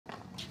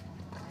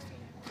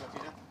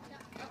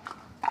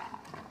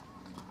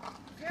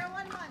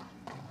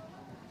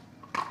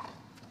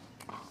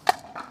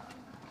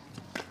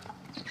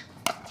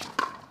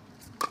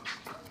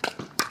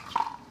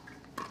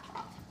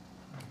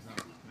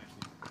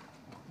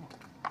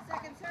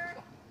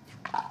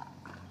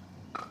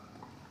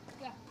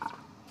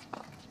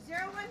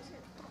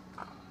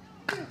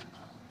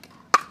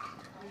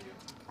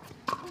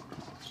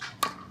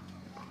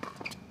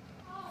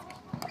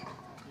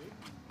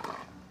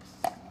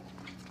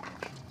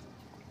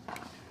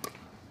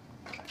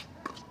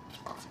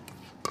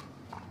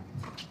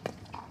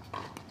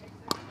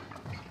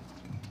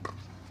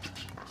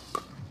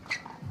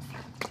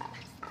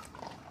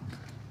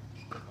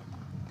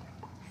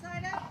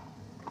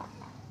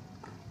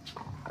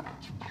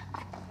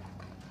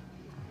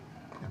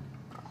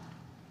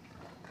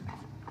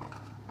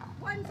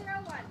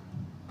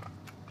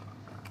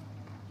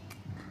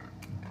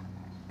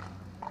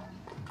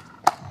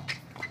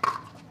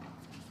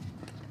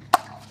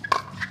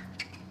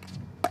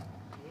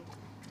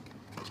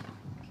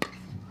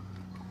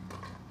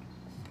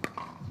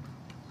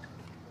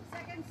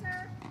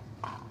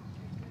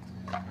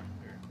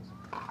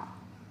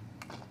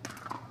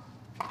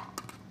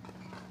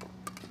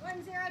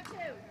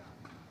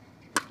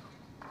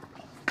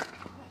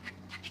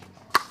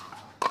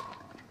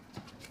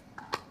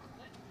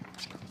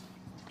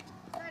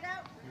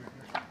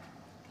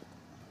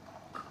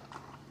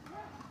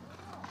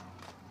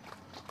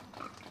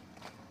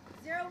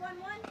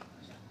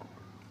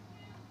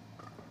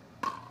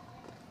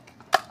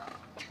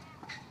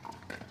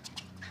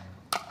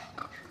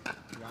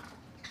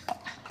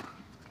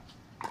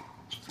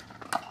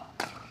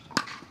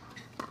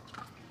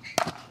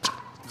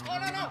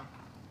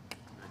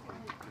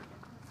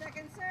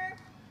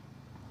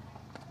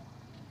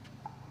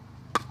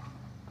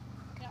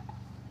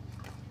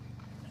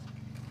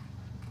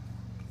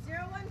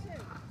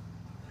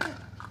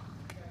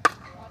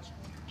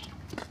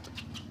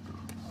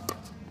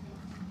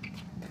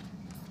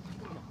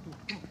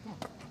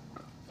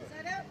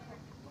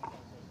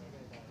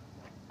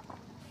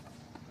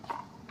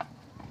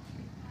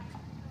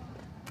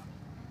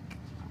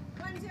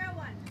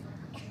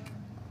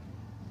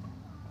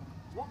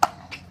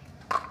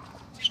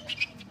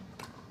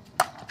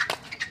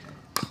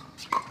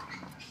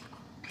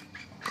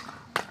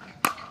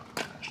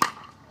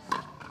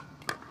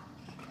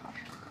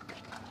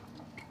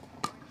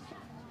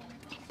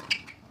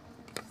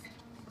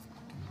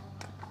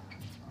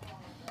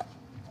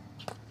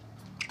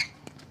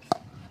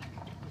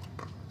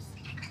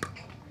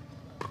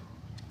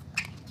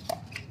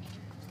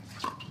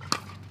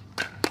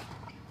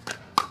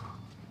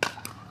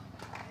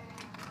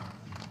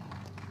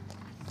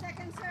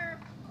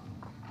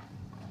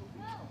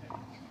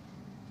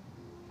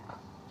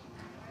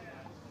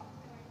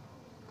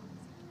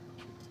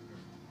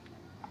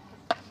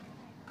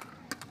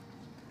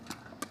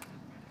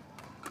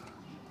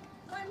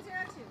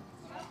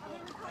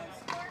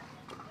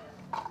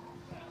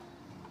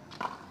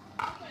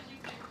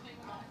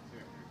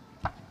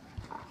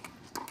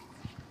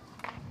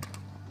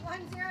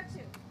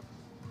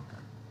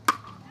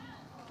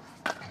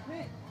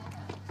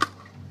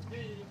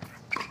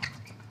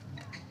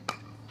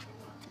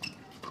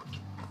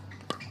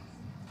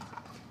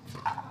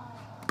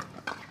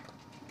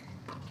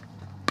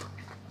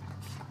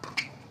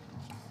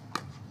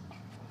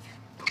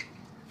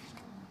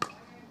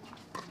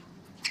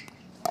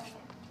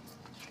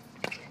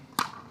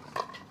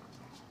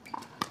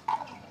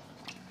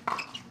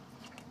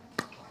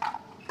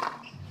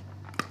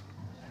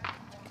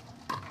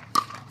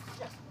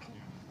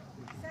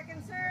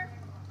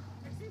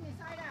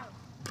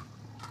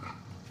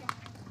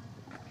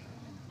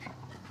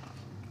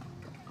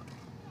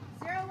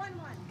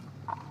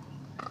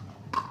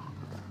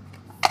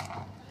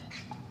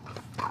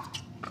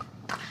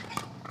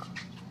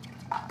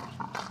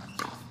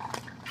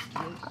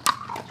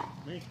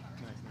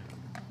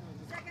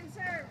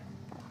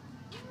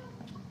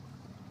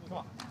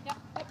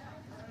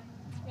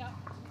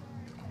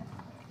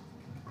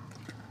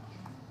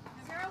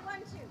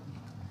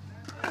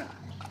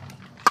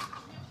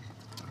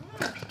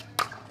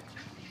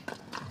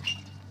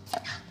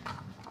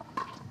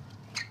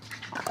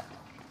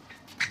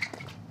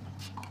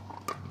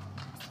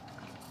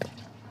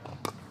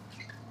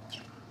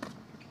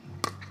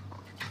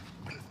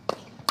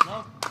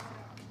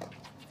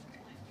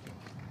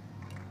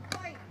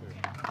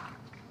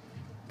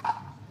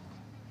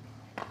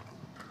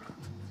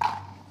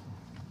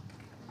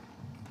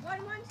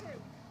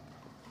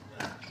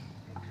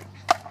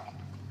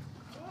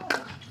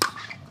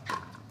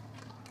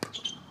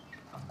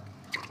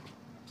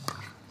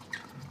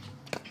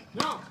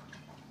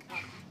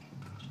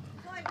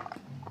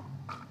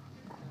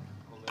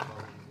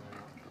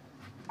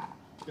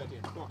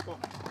Go on, go on.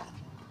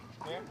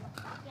 Here?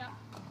 Yeah.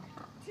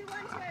 2, 1,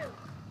 2.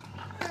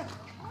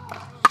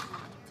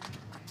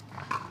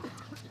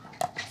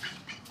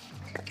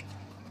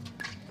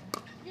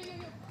 You.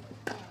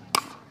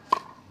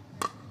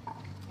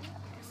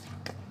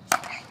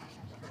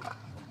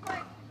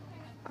 Play.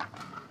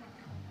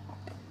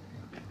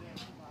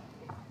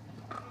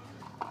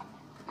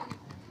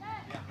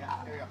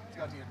 Yeah, here we go. Let's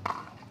go, Tina.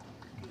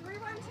 3,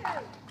 1, 2.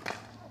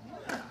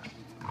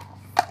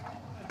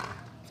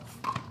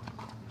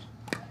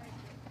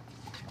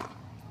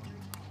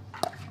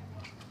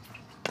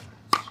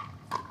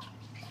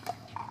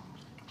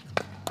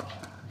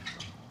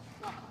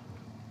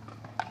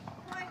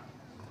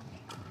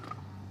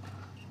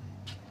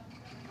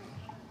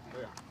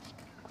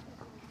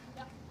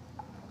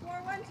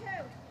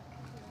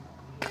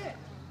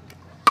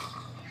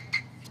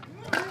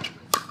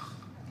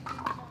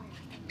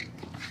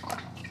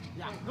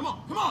 Yeah, come on,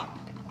 come on!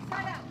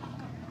 Side out.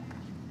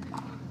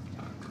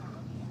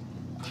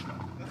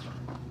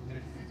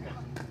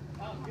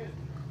 Oh, good.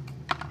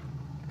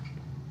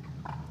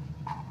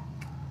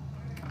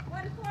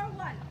 1, 4,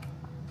 1.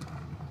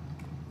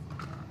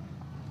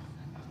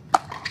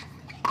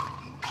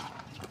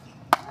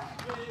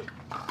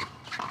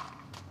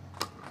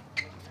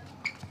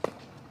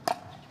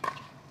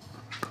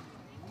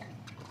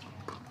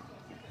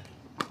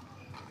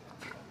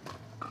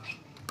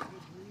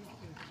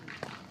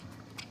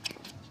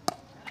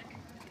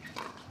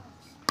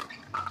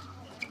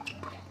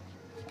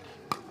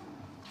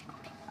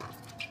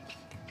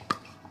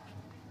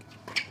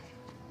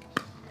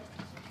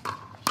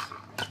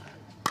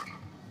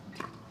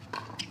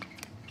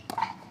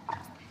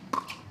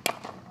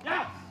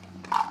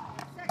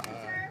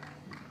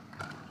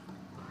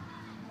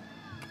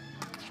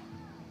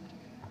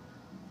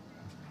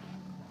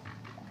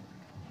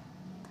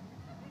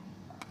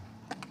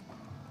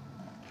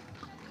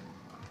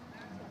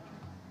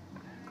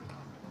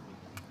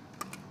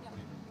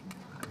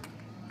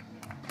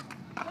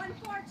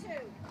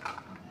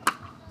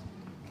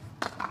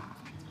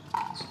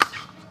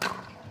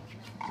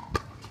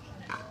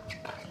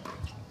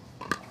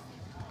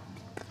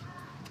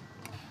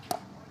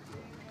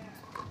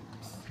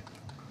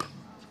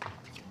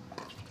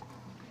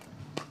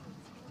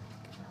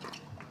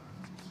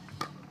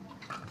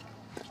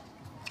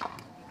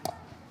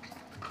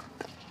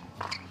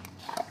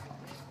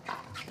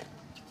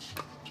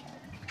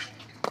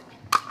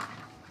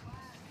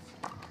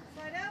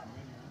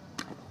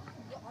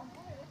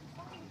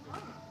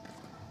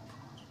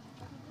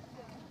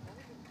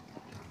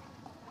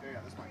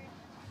 this way.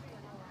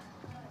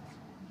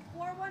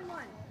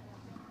 4-1-1.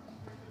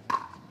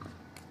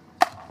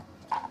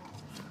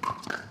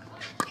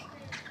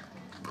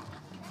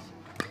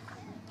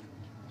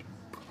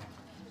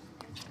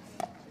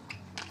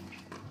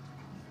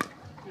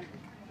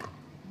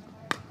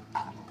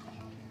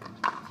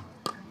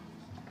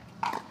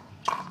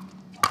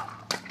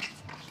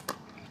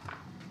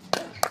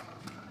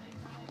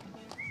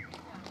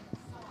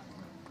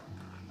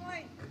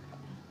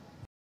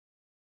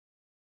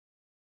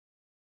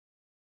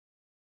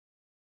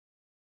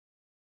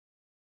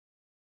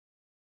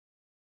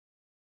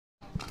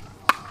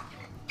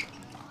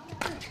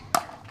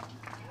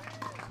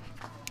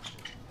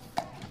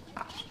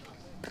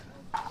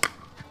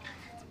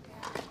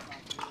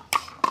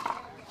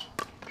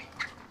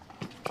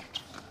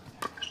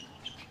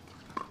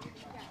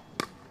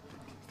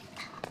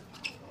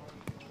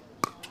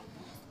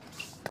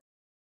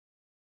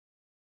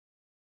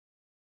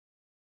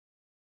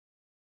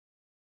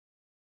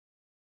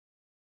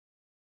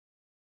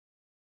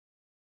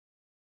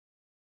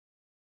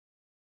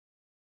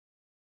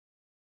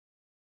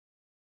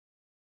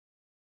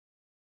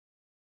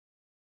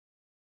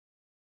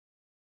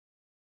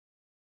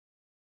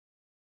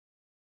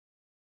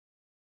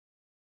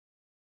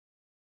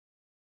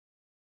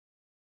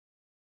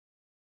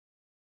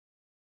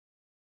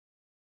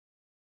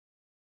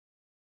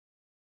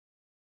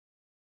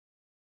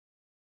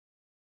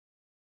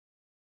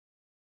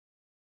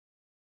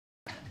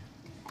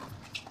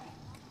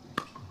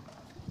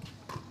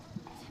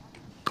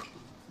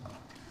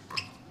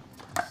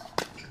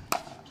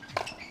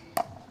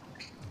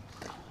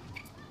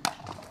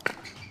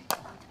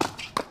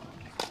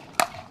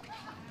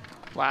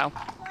 Wow.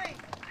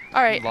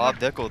 All right. Lob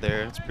Dekel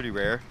there. It's pretty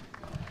rare.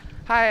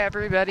 Hi,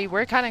 everybody.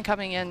 We're kind of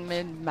coming in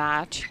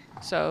mid-match.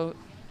 So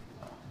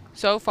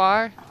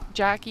far,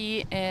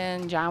 Jackie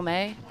and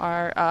Jaume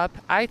are up.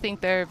 I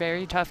think they're a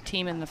very tough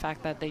team in the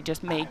fact that they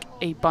just make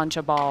a bunch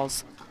of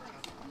balls.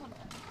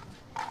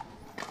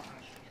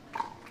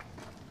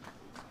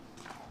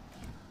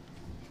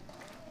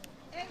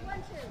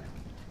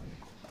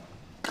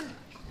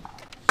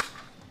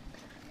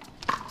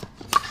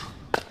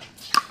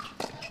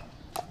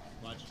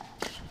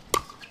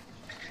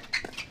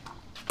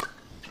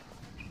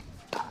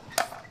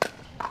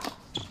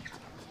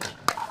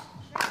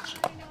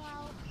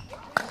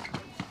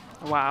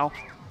 Wow.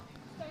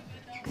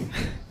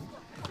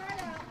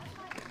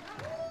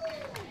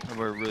 And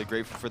we're really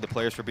grateful for the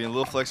players for being a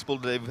little flexible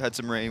today. We've had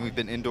some rain. We've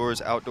been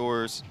indoors,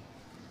 outdoors.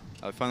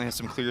 We finally have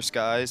some clear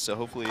skies, so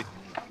hopefully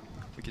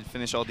we can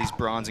finish all these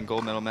bronze and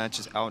gold medal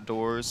matches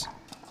outdoors.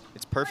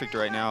 It's perfect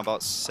right now,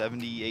 about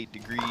 78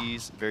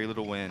 degrees, very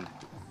little wind.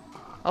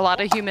 A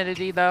lot of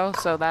humidity, though,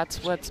 so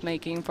that's what's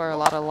making for a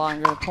lot of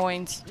longer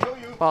points.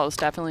 Ball is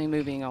definitely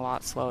moving a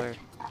lot slower.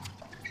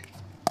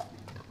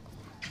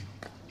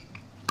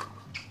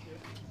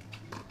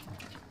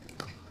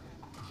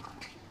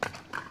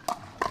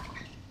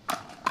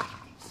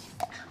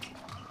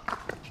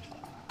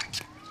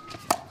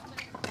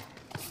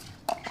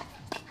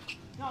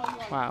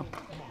 Wow.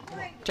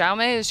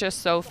 Jaume is just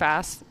so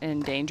fast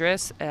and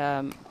dangerous. You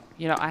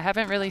know, I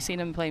haven't really seen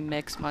him play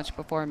mix much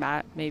before,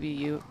 Matt. Maybe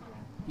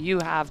you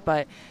have,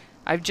 but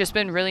I've just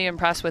been really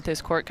impressed with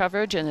his court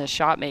coverage and his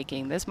shot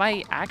making. This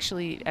might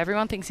actually,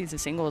 everyone thinks he's a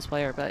singles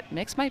player, but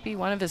mix might be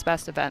one of his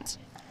best events.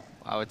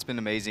 Wow, it's been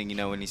amazing, you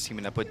know, when he's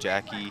teaming up with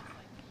Jackie.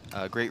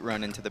 Great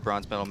run into the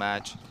bronze medal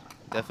match.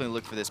 Definitely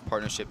look for this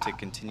partnership to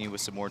continue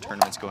with some more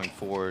tournaments going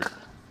forward.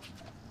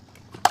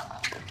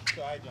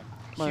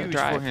 Huge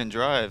forehand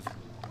drive.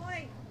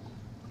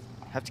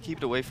 Have to keep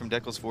it away from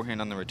Dekel's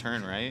forehand on the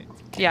return, right?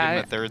 Yeah. Give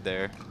him a third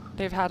there.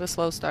 They've had a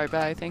slow start,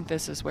 but I think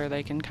this is where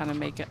they can kind of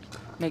make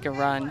a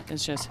run.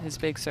 It's just his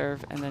big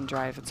serve and then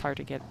drive. It's hard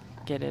to get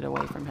it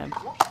away from him.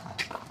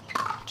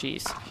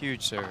 Jeez.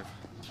 Huge serve.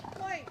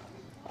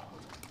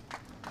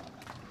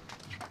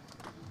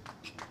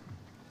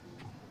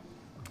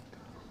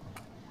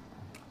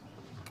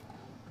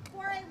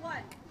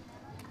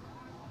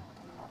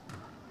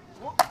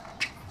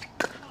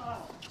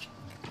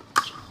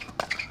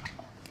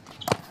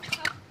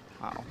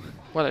 Wow.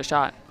 What a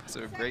shot. It's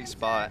a great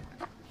spot.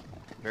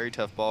 Very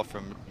tough ball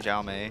from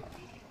Jaume.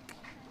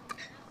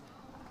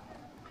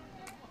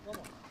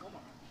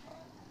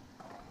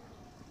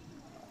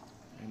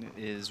 And it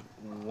is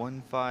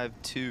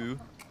 1-5-2.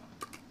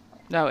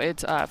 No,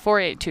 it's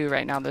 4-8-2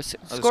 right now. The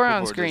score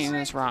on screen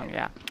is wrong,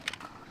 yeah.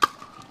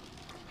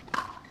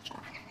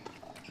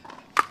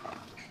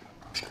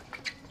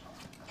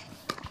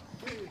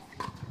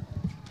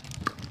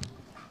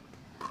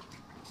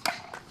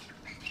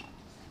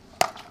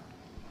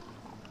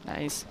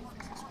 Nice.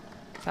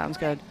 Sounds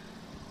good.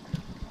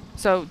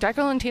 So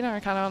Dekel and Tina are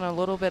kind of on a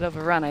little bit of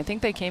a run. I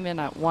think they came in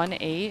at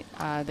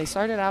 1-8. They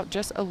started out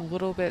just a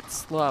little bit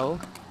slow,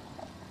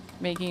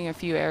 making a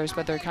few errors,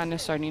 but they're kind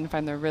of starting to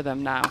find their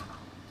rhythm now.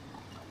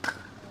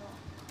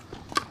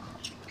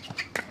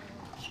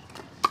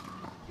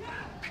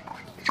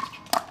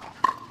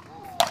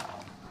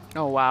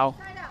 Oh, wow.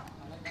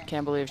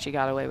 Can't believe she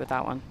got away with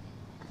that one.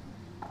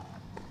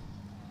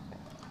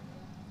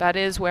 That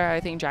is where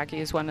I think Jackie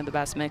is one of the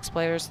best mixed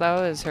players,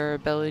 though, is her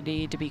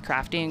ability to be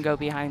crafty and go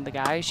behind the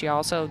guy. She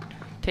also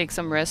takes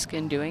some risk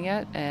in doing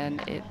it, and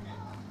it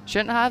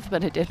shouldn't have,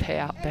 but it did pay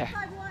out there.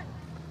 5-1.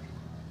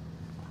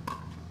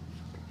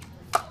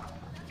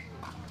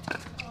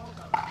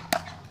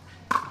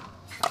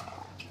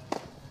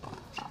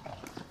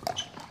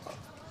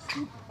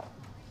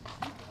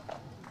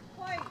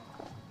 Point.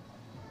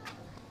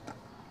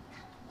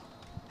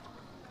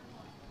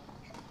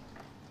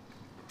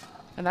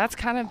 And that's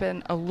kind of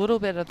been a little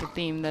bit of the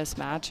theme this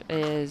match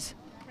is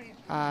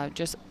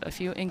just a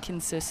few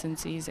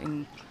inconsistencies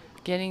in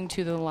getting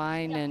to the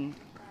line and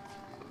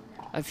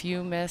a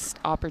few missed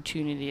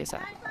opportunities.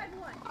 9-5-1.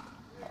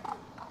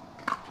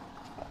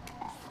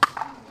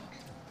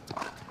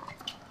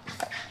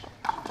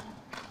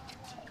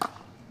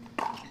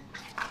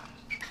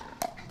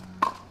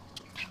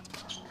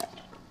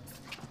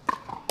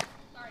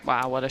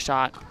 Wow, what a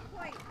shot.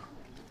 Point.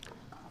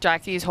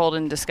 Jackie's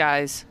holding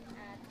disguise.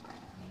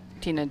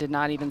 Tina did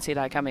not even see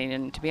that coming,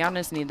 and to be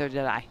honest, neither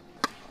did I.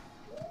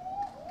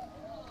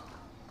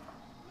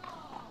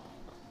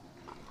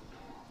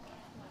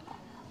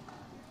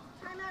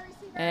 Timeout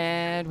receiver.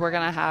 And we're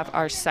going to have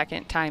our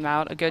second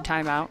timeout, a good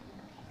timeout.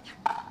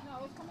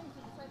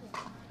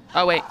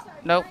 Oh, wait.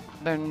 Nope,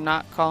 they're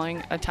not calling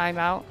a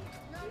timeout.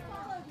 No, he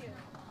followed you.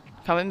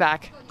 Coming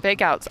back.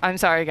 Fake outs. I'm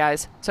sorry,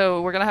 guys.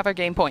 So we're going to have our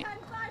game point. 10-5-1.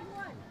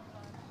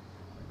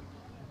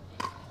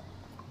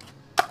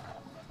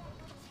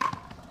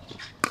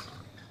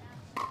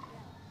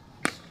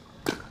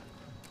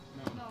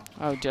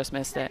 Oh, just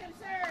missed it. Second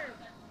serve.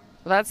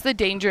 Well, that's the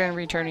danger in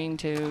returning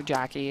to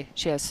Jackie.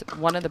 She has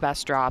one of the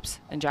best drops,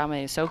 and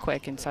Jaume is so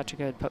quick and such a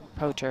good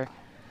poacher.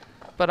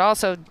 But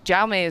also,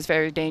 Jaume is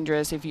very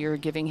dangerous if you're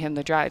giving him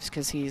the drives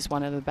because he's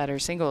one of the better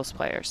singles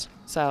players.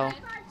 So, 5-2.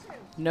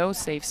 no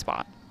safe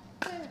spot.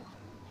 Game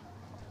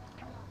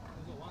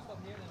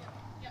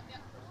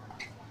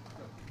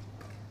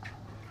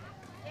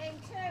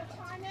 2.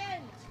 Time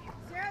in.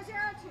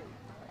 0-0-2.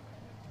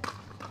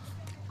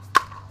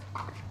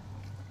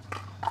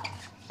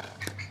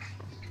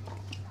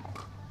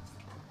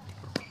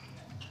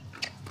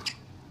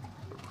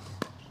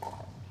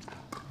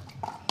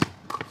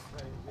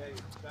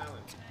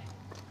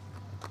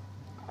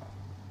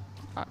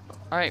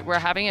 All right, we're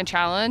having a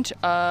challenge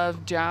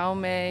of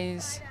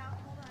Jaume's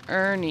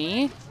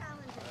Ernie,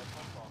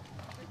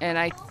 and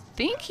I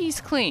think he's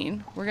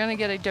clean. We're going to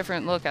get a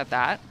different look at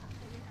that.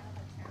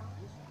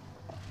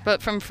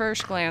 But from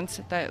first glance,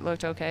 that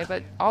looked okay,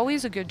 but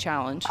always a good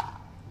challenge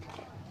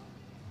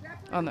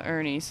on the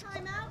Ernies.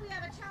 Timeout. We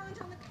have a challenge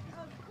on the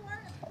court.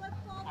 A flip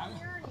ball on the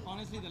Ernie.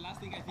 Honestly, the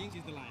last thing I think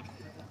is the line.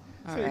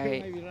 All So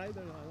right. maybe right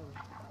or no,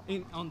 I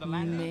don't know. On the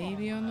line.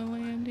 Maybe on the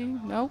landing.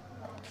 Nope.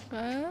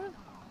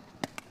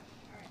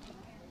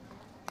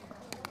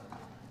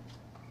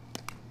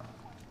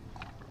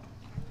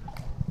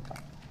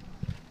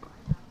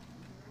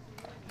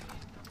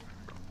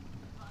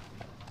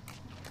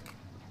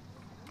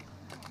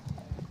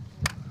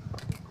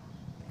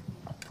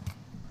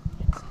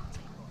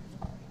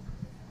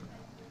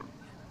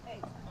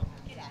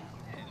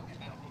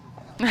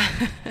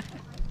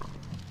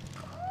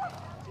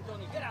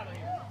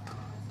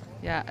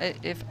 Yeah,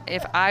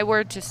 if I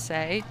were to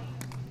say,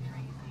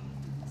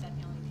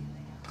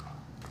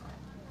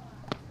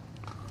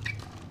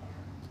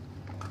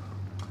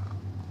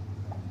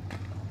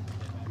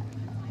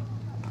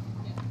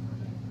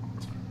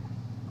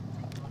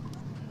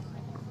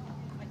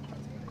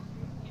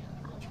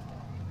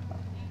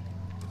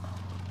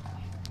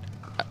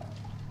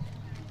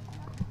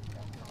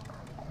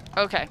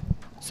 okay,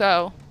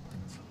 so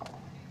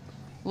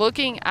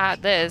looking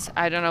at this,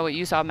 I don't know what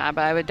you saw, Matt,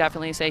 but I would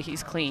definitely say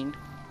he's clean.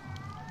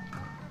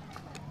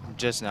 I'm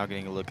just now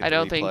getting a look at I the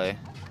don't replay. think-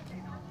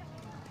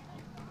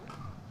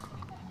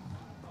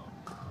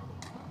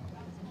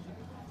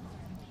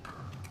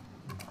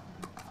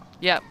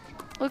 Yep.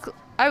 Look,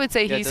 I would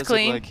say Yeah, it he's does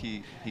clean. look like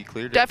he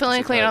cleared it. Definitely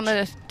Just a clean on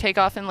touch. the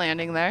takeoff and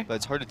landing there. But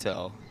it's hard to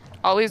tell.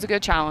 Always a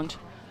good challenge.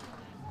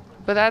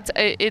 But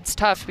it's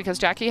tough because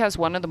Jackie has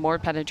one of the more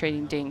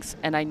penetrating dinks,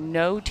 and I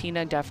know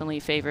Tina definitely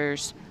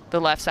favors the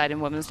left side in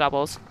women's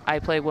doubles. I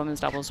play women's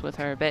doubles with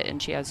her a bit,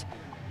 and she has.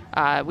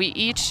 We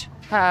each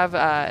have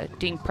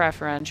dink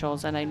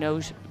preferentials, and I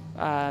know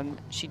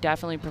she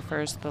definitely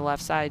prefers the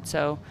left side.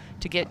 So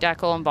to get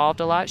Dekel involved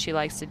a lot, she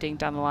likes to dink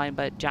down the line.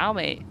 But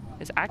Jaume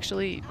is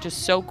actually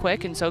just so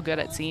quick and so good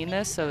at seeing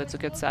this, so it's a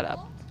good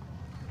setup.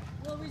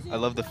 I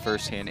love the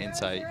first-hand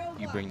insight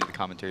you bring to the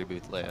commentary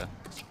booth, Leia.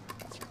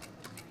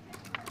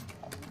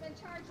 You've been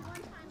charged one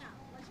timeout.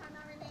 One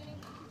timeout remaining.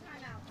 2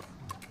 timeouts.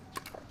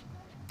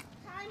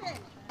 Time in.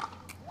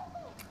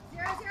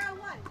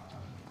 0-0-1.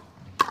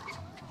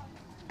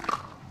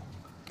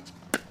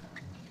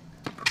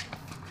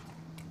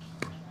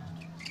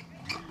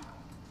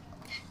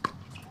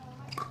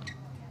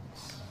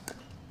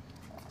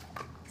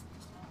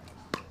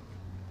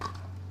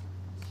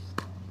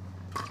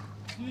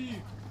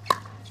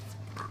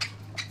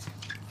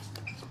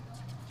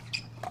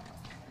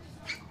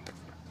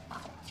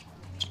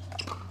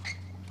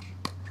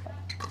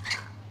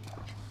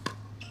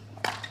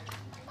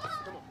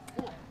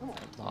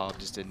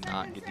 just did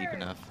not get deep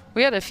enough.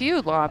 We had a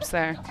few lobs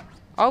there.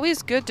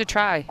 Always good to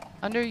try.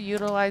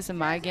 Underutilized in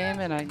my game,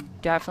 and I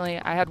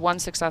had one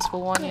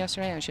successful one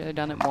yesterday. I should have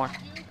done it more.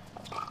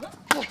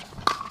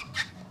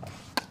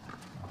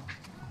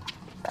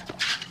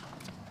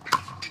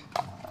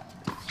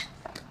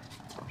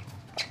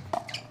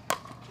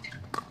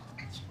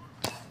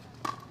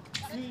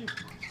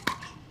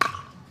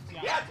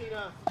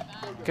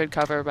 Good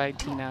cover by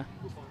Tina.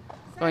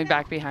 Going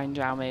back behind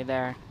Jaume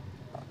there.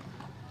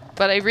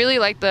 But I really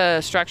like the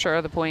structure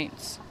of the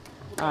points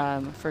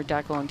for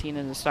Dekel and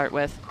Tina to start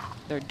with.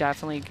 They're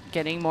definitely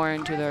getting more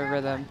into their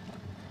rhythm.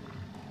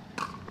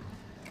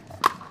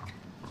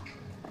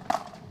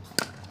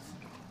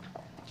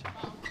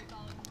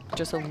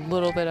 Just a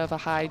little bit of a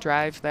high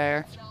drive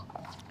there.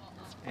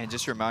 And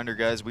just a reminder,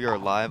 guys, we are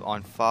live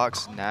on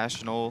Fox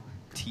National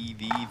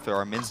TV for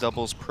our men's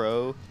doubles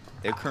pro.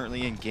 They're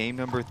currently in game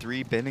number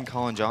 3. Ben and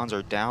Colin Johns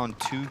are down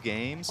 2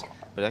 games,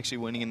 but actually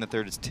winning in the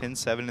third. It's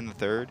 10-7 in the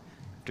third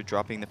after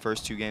dropping the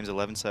first 2 games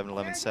 11-7,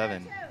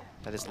 11-7.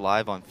 That is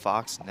live on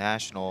Fox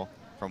National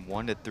from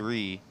 1 to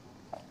 3.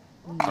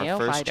 Our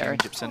first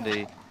Championship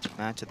Sunday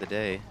match of the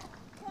day.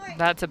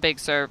 That's a big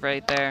serve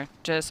right there,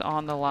 just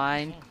on the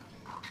line.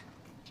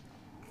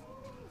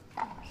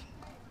 1-0-2.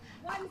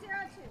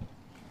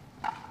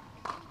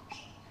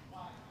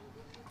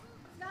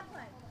 Stop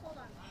play. Hold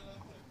on.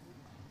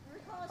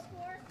 Recall a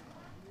score.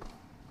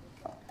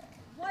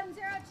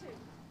 1-0-2.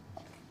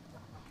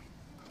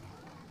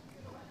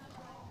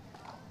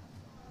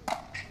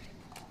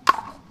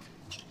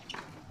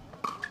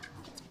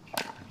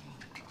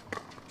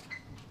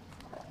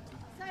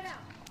 Side out.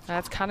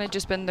 That's kind of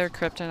just been their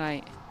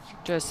kryptonite.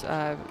 Just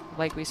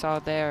like we saw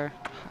there,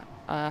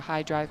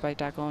 high drive by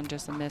Dekel and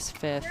just a missed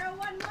fifth.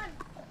 0-1-1.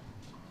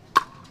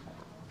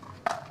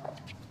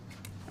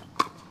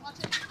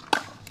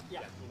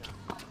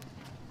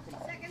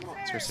 Second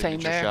It's her serve. Same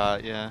signature there.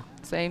 shot, yeah.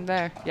 Same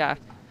there, yeah.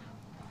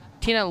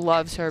 Tina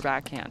loves her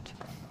backhand.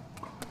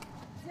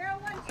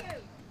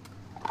 0-1-2.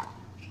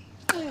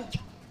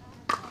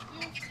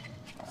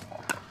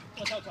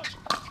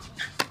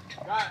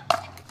 Got it.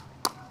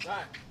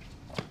 Got it.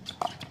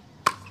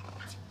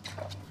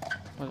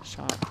 What a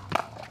shot.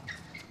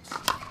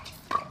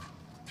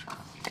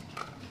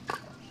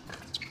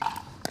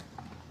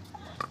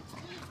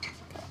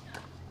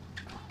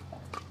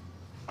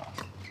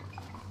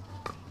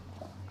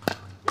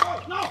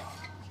 No!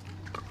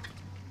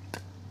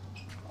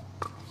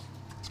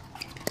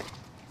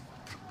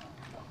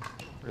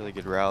 Really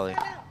good rally.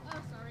 Oh,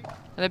 sorry.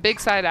 And a big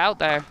side out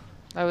there.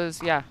 That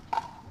was, yeah,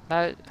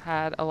 that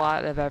had a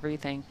lot of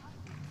everything.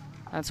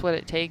 That's what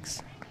it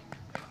takes.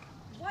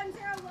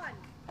 1-0-1.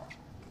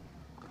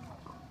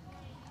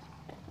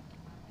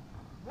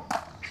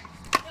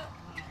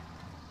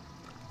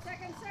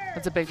 Second serve.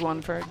 That's a big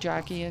one for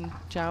Jackie and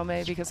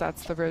Jaume because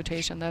that's the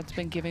rotation that's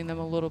been giving them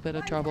a little bit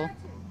of trouble.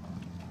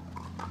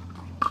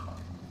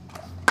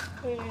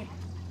 1-0-2.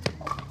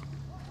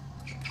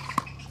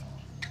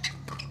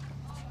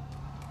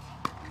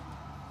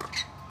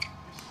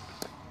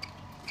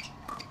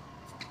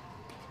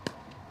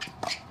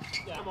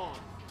 Come on.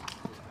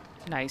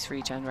 Nice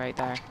reach in right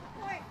there.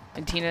 Point.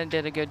 And Tina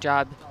did a good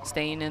job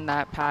staying in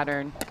that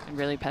pattern and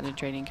really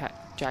penetrating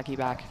Jackie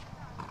back.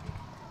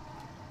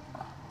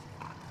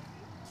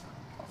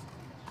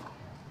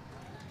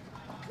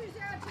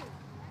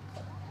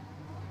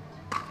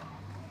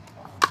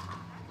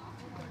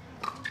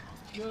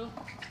 2-0-2.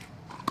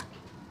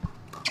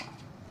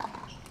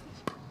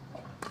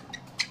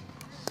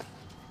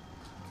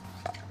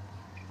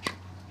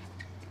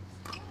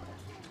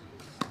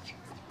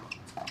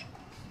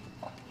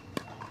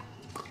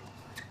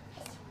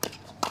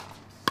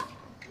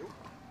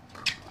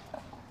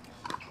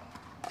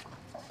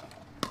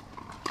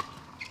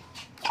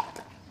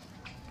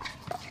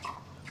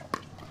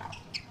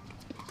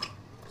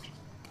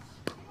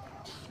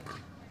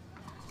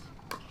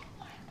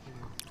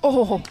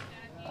 Oh,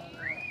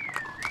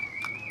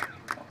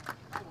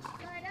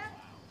 Side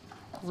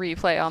up.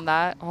 replay on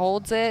that.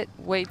 Holds it,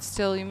 waits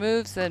till he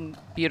moves, and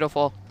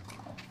beautiful.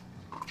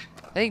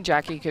 I think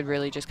Jackie could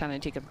really just kind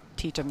of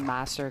teach a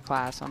master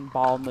class on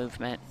ball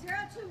movement.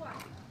 0-2-1.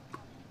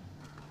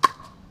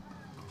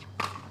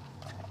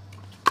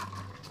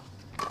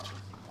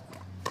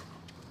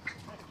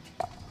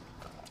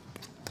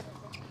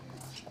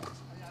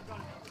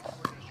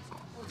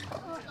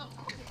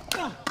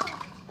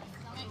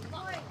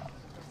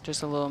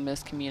 Just a little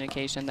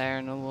miscommunication there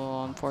and a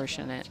little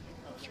unfortunate.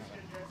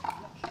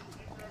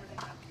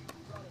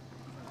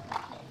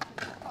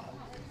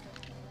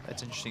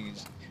 That's interesting.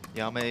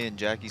 Jaume and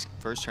Jackie's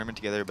first tournament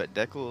together, but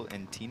Dekel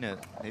and Tina,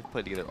 they've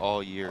played together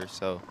all year,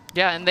 so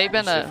Yeah, and they've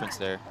been there's a difference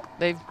there.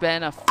 they've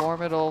been a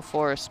formidable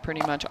force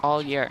pretty much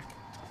all year.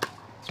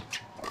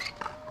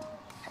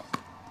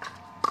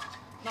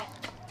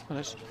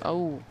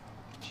 Oh,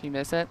 she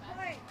missed it.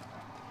 Point.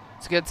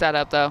 It's a good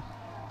setup though.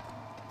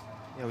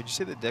 Yeah, would you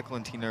say that Dekel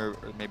and Tina are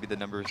maybe the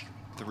number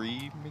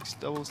 3 mixed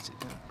doubles,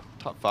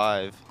 top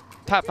 5?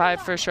 Top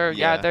 5 for sure.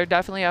 Yeah, Yeah. they're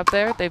definitely up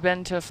there. They've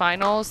been to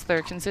finals.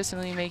 They're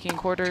consistently making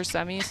quarters,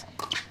 semis.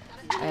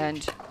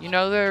 And you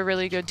know they're a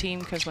really good team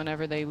because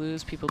whenever they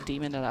lose, people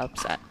deem it an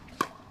upset.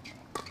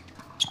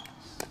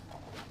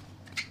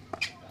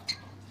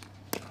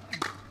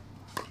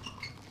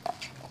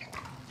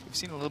 We've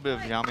seen a little bit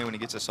of Jaume when he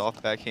gets a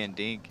soft backhand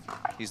dink.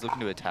 He's looking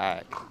to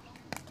attack.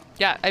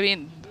 Yeah, I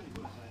mean,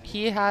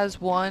 he has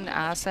one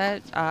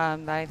asset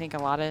that I think a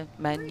lot of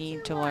men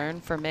need to learn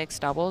for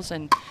mixed doubles,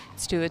 and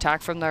it's to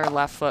attack from their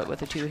left foot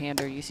with a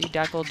two-hander. You see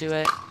Dekel do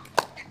it.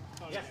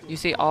 You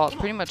see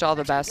pretty much all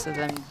the best of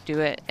them do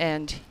it,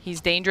 and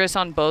he's dangerous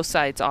on both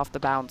sides off the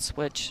bounce,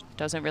 which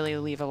doesn't really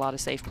leave a lot of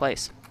safe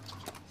place.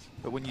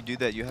 But when you do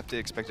that, you have to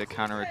expect a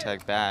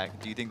counterattack back.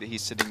 Do you think that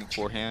he's sitting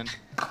forehand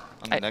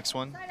on the next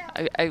one?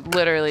 I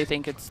literally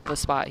think it's the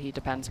spot he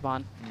depends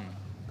upon.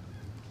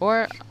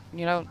 Or,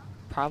 you know,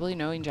 probably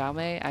knowing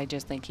Jaume, I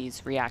just think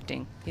he's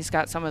reacting. He's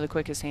got some of the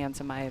quickest hands,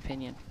 in my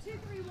opinion. 2,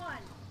 3, 1.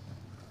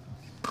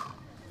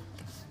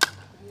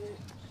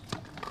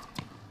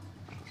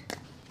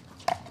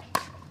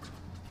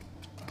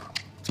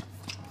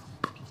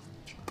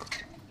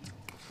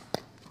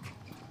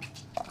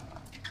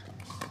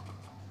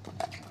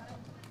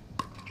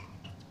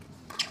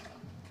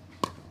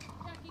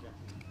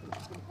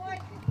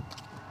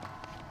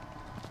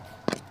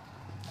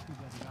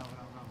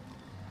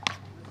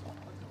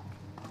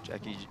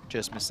 Jackie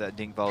just missed that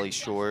dink volley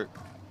short.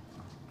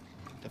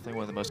 Definitely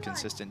one of the most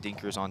consistent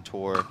dinkers on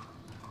tour.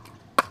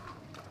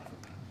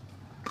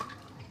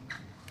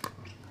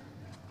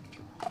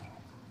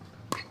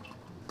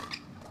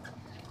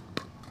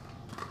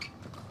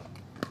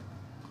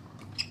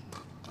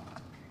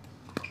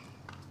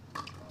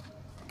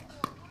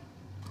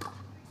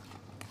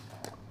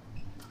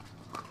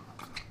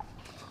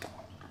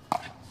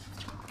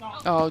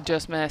 Oh,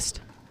 just missed.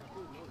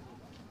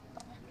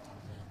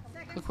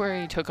 Look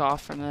where he took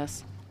off from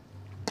this.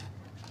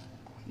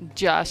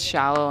 Just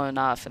shallow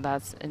enough, and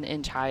that's an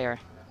inch higher.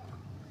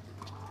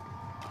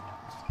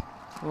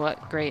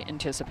 What great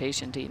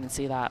anticipation to even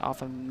see that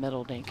off a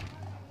middle dink.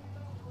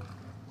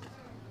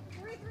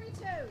 3, 3,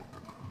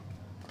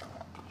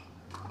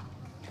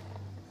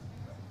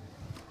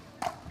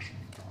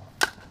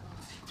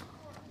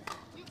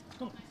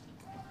 2.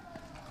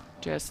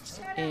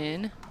 Just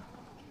in.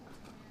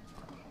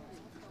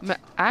 I'm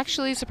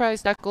actually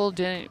surprised Dekel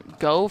didn't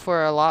go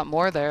for a lot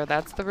more there.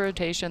 That's the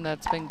rotation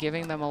that's been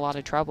giving them a lot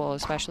of trouble,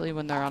 especially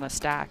when they're on a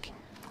stack.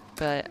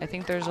 But I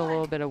think there's a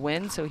little bit of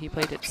wind, so he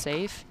played it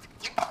safe.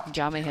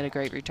 Jaume hit a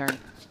great return.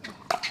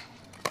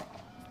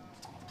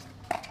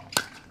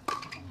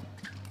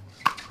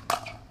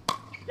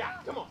 Yeah,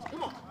 come on,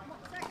 come on.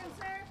 Second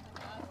serve.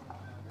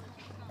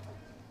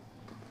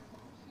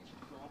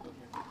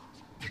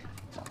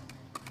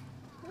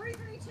 3,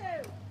 3,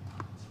 2.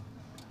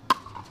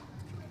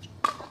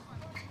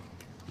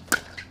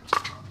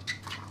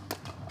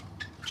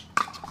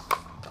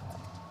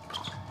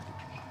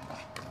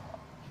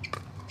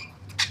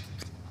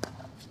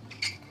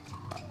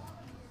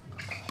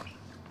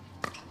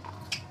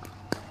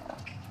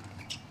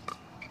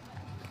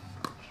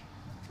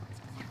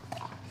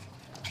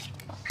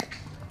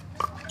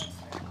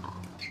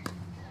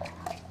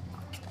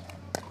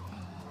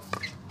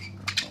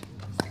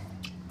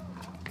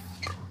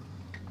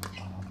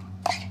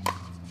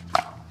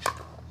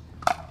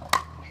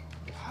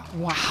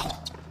 Wow.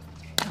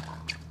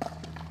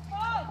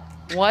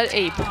 What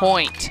a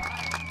point.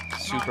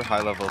 Super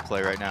high level of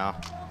play right now.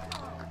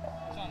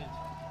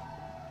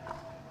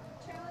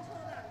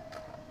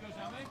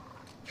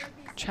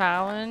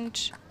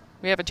 Challenge.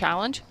 We have a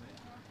challenge?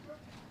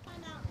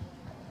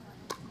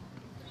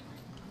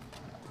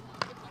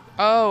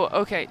 Oh,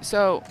 okay.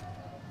 So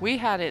we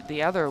had it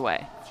the other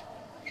way.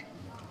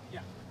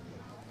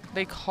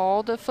 They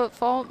called a foot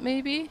fault,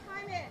 maybe?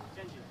 Time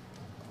in.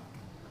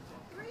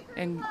 3,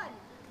 3, And 1.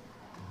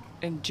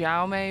 and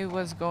Jaume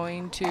was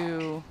going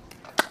to,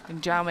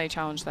 and Jaume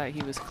challenged that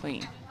he was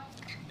clean.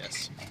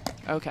 Yes.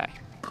 Okay.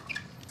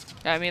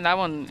 I mean, that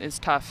one is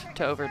tough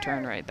to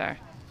overturn right there.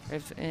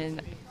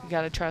 And you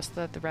got to trust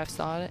that the ref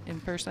saw it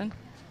in person.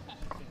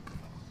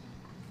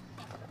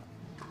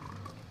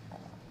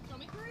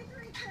 3,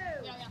 3,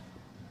 2.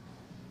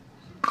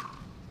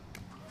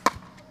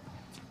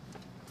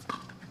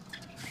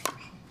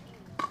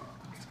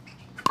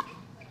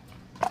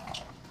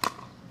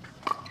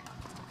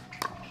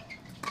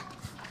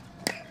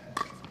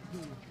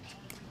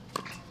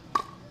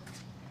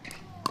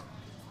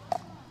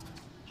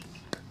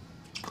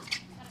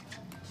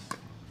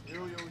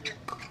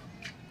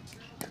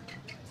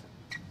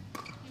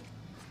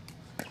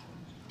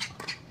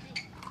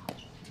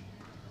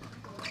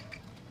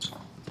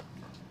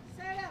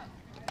 Set up.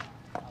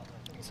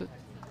 So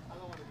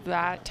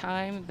that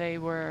time they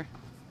were,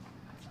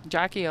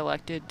 Jackie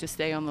elected to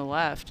stay on the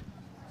left.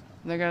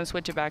 And they're going to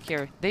switch it back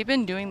here. They've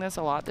been doing this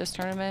a lot this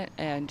tournament,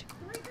 and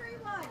 3, 3,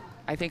 1.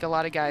 I think a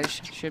lot of guys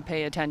should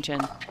pay attention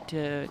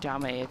to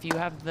Jaume. If you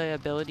have the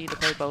ability to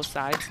play both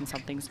sides and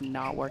something's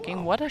not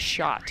working, what a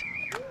shot.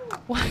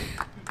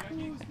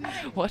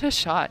 What a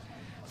shot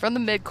From the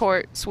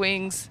midcourt,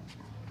 swings,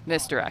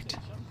 misdirect.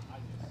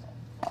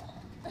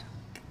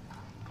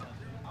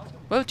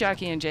 Both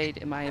Jackie and Jade,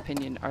 in my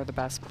opinion, are the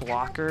best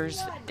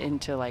blockers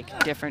into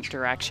like different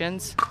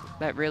directions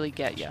that really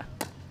get you.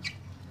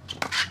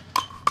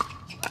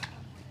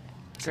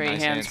 Great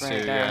nice hands hands right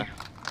too, there.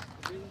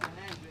 yeah.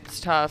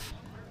 It's tough.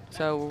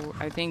 So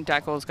I think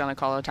Dekel's going to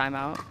call a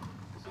timeout.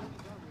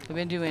 They've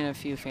been doing a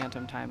few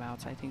phantom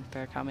timeouts. I think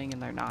they're coming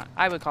and they're not.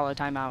 I would call a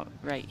timeout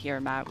right here,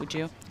 Matt. Would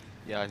you?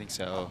 Yeah, I think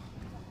so.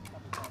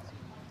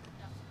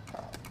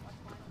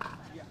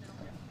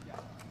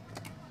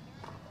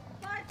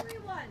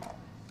 5-3-1.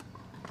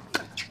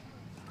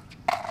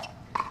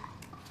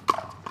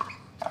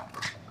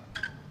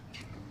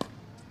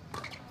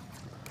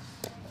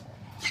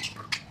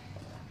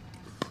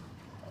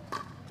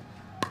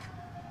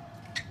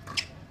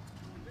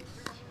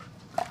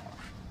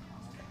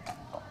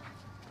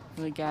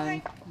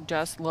 Again,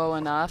 just low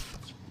enough.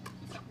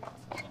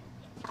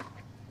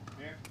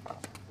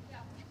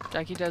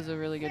 Jackie does a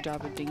really good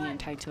job of digging it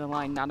tight to the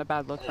line. Not a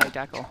bad look by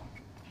Dekel.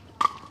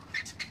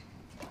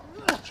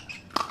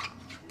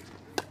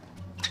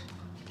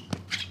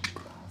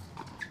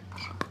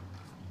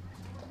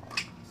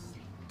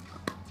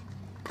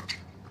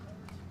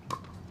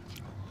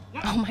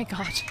 Oh my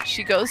gosh,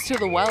 she goes to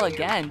the well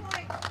again.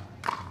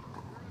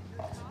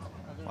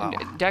 Wow.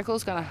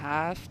 Dekel's gonna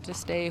have to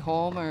stay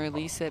home or at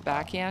least sit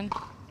backhand.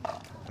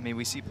 I mean,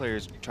 we see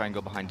players try and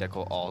go behind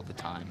Dekel all the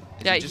time.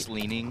 Is Yeah, he just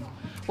leaning?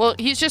 Well,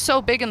 he's just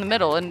so big in the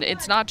middle, and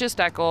it's not just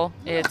Dekel.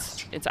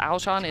 It's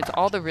Alshon. It's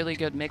all the really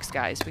good mixed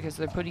guys because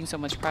they're putting so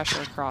much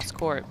pressure across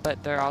court,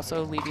 but they're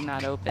also leaving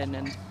that open,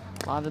 and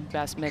a lot of the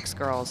best mixed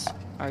girls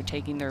are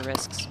taking their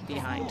risks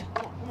behind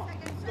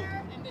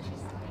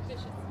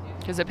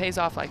because it pays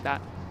off like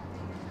that.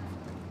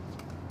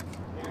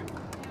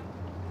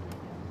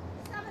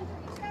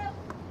 7-3-2.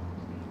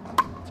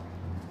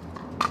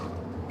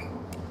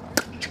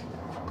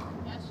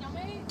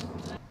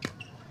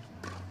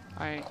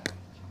 All right.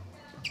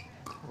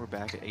 We're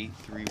back at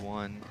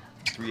 8-3-1,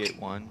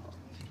 3-8-1.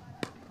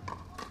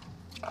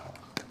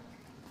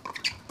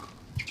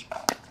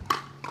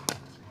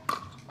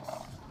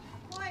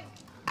 Point.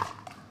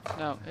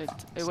 No,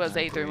 it was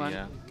 8-3-1.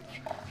 Yeah.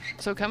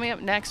 So coming up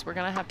next, we're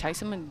gonna have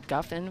Tyson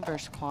McGuffin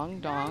versus Kwang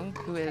Dong,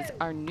 who is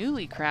our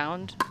newly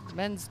crowned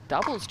men's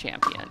doubles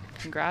champion.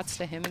 Congrats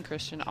to him and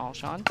Christian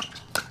Alshon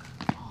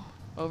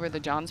over the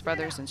Johns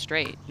brothers and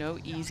straight. No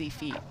easy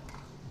feat.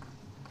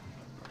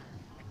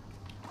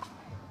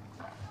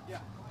 Yeah.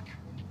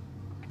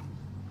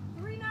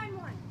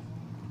 3-9-1.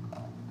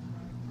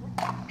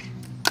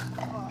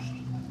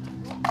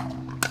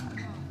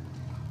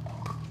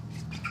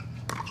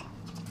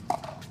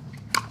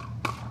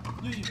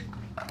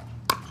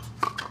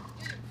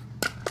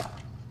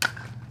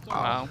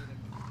 Wow.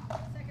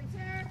 Second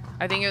serve.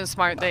 I think it was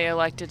smart they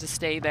elected to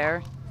stay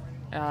there.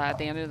 At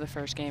the end of the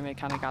first game, it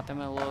kind of got them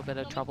in a little bit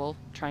of trouble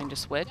trying to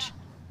switch.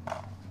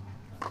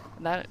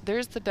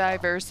 There's the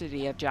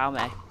diversity of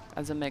Jaume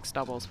as a mixed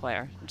doubles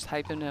player. Just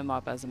hyping him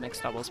up as a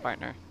mixed doubles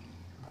partner.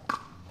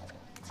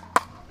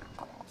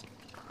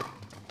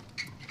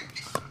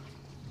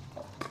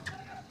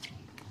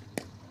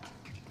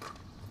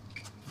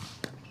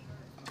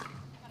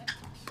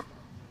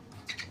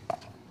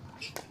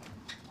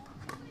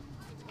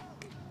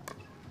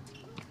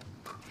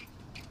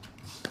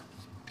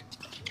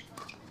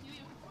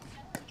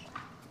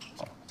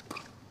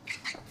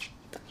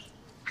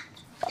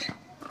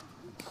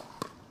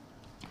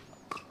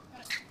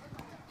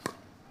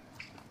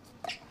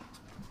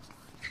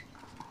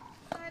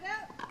 Side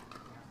up.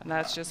 And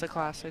that's just a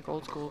classic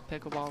old school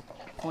pickleball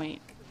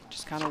point.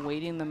 Just kind of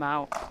waiting them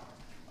out.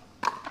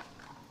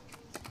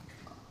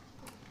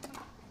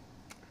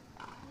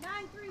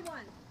 9-3-1.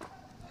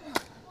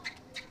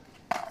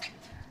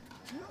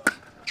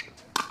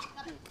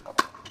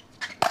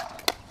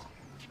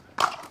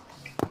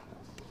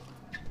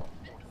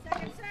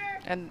 Second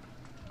serve. And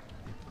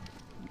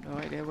no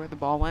idea where the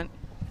ball went.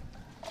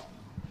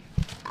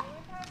 Lay it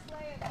that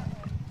way.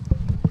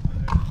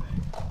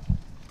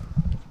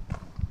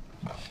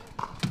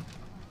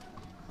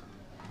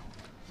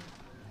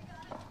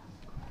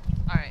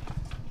 All right.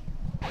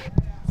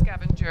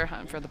 Scavenger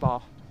hunt for the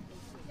ball.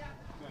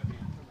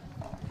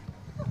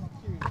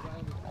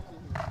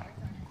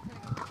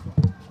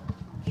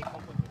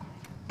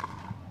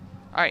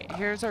 All right,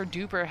 here's our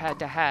duper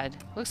head-to-head.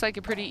 Looks like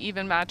a pretty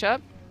even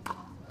matchup.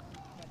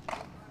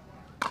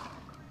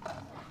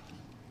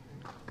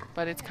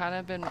 But it's kind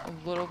of been a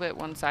little bit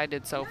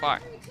one-sided so far.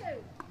 9-3-2.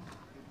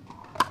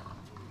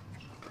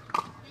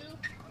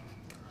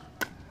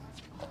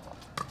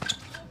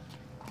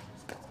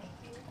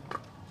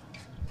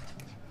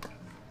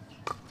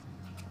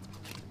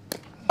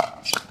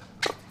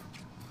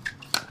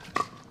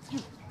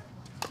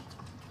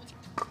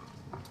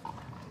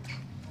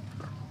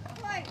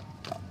 Play.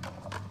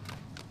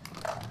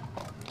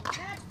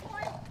 Match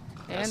point.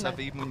 That And stuff,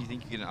 even when you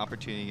think you get an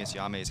opportunity against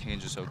Jaume, his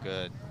hands are so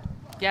good.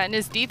 yeah, and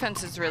his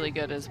defense is really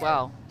good as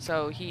well.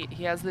 So he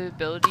has the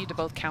ability to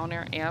both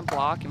counter and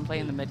block and play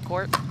in the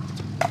midcourt.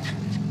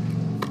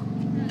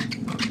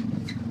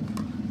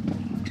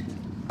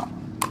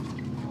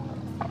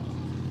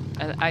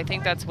 And I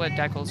think that's what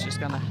Dekel's just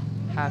going to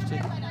have to.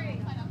 Oh,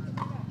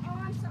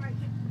 I'm sorry.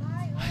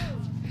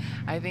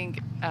 I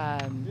think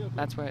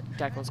that's what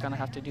Dekel's going to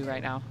have to do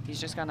right now.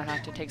 He's just going to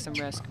have to take some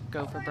risk,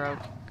 go for broke.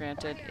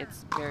 Granted,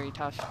 it's very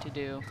tough to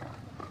do,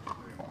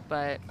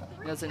 but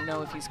doesn't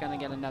know if he's going to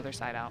get another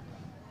side out.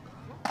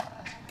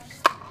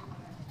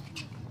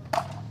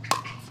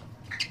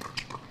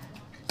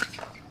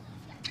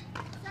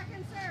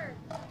 Second serve.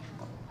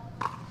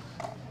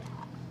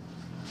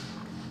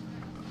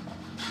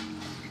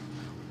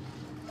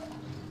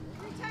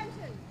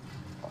 Retention.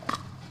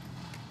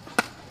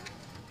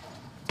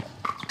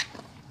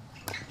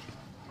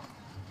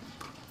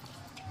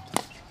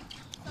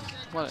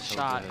 What a So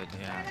shot. good,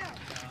 yeah.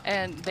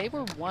 And they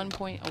were 1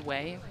 point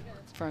away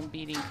from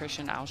beating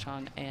Christian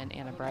Alshon and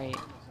Anna Bright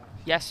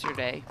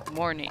yesterday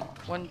morning.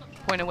 1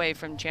 point away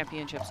from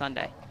Championship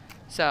Sunday.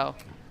 So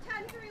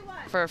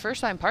 10-3-1. for a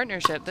first-time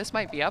partnership, this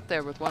might be up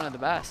there with one of the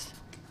best.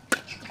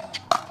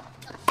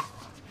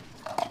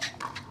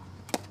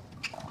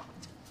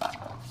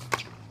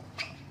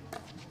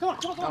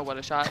 Oh, what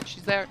a shot.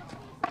 She's there.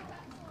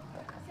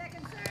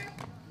 Second serve.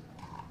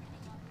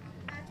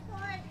 Match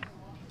point.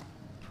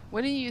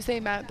 Wouldn't you say,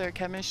 Matt, their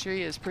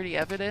chemistry is pretty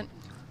evident?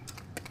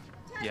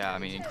 Yeah, I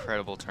mean,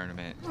 incredible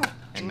tournament.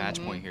 And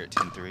match point here at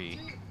 10-3.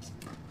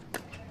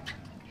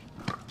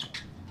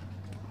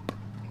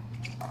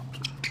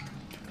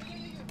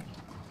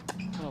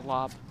 What a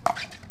lob.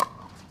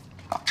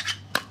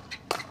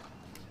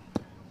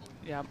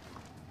 Yep.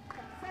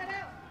 Set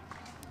out.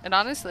 And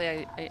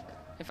honestly,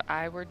 if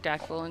I were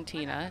Dekel and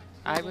Tina,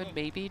 I would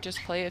maybe just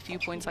play a few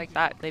points like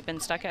that. They've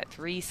been stuck at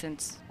 3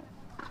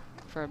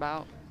 for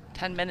about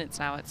 10 minutes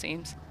now, it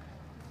seems.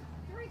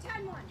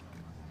 3-10-1.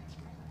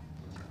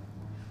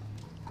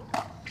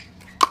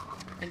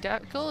 And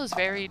Dekel is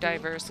very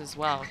diverse as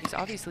well. He's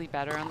obviously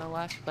better on the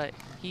left, but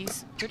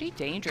he's pretty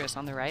dangerous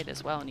on the right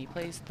as well, and he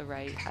plays the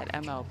right at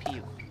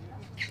MLP.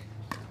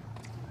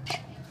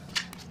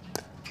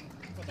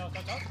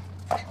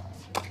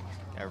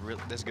 Yeah,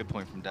 that's a good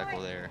point from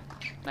Dekel there.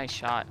 Nice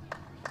shot.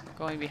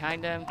 Going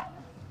behind him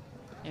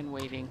and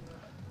waiting.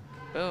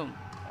 Boom.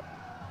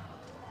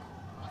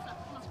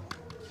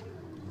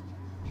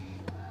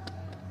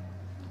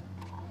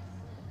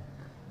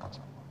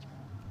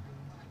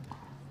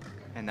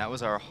 And that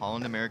was our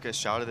Holland America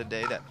shot of the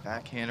day. That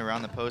backhand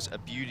around the post, a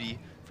beauty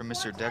from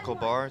Mr. Dekel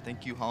Bar.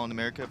 Thank you, Holland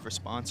America, for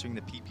sponsoring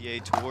the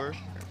PPA Tour.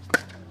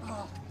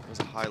 That was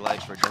a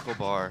highlight for Dekel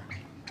Bar.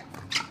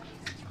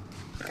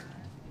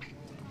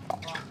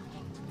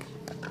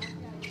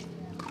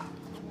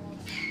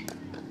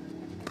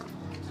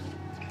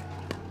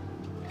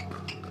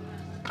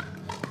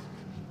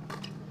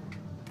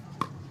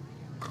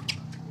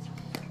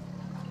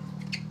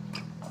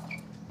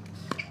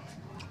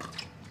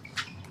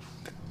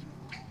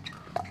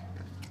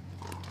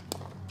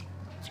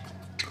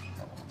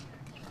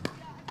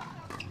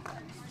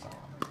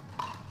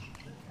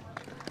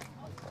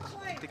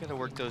 They gotta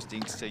work those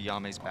dinks to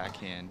Jaume's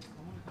backhand.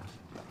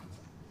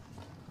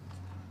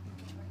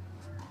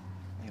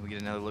 And we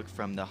get another look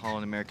from the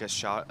Holland America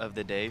shot of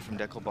the day from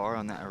Dekel Bar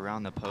on that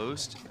around the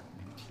post.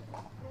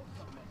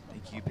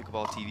 Thank you,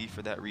 Pickleball TV,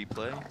 for that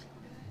replay.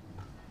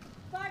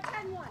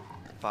 5-10-1.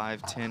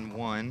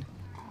 5-10-1.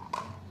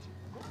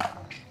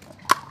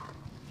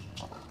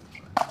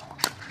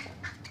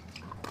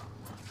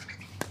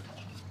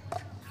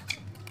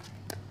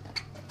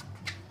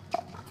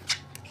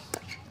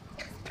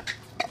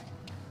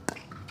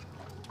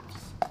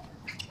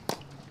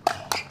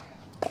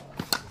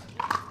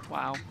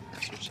 Wow.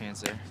 That's your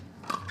chance there.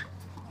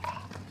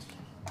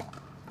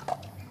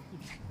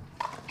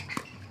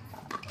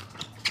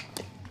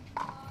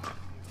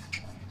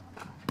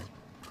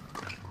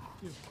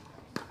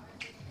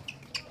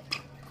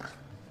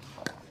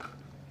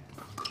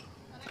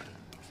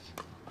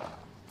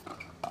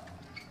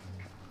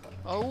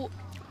 Oh.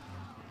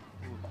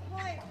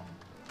 Point.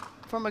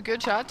 From a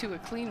good shot to a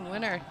clean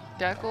winner.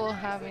 Dekel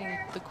having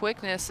the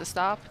quickness to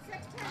stop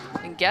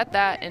and get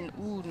that, and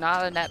ooh,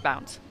 not a net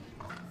bounce.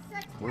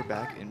 We're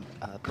back in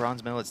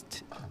bronze medal.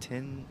 It's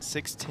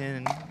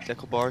 6-10.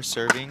 Dekel Bar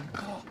serving.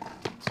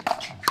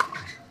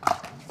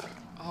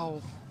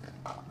 Oh.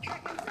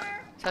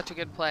 Such a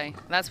good play.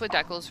 And that's what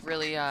Dekel's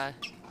really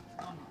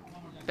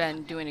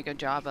been doing a good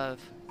job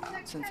of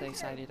since they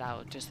sided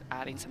out, just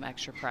adding some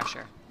extra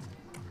pressure.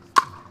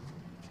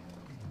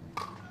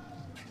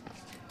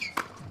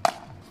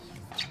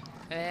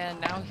 And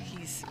now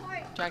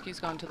Jackie's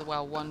gone to the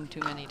well one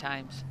too many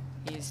times.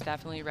 He's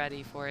definitely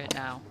ready for it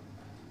now.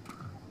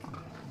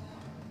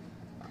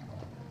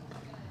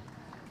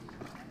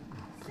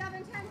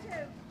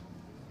 7-10-2.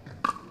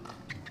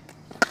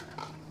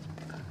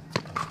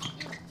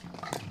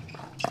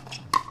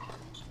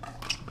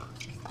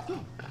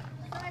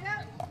 Side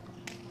out.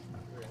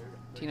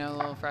 Tina a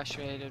little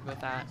frustrated with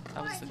that.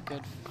 That was a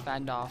good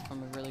fend off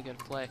from a really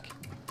good flick.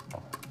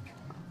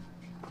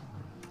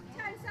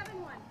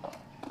 10-7-1.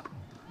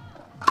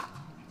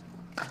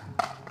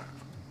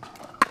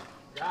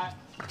 Got.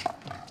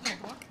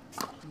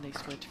 And they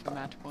switch for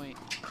match point.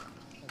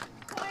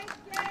 Point,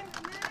 game,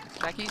 match.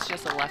 Becky's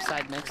just a left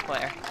side mix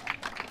player.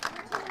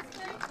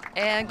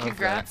 And Love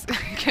congrats,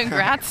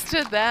 congrats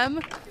to them.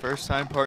 First time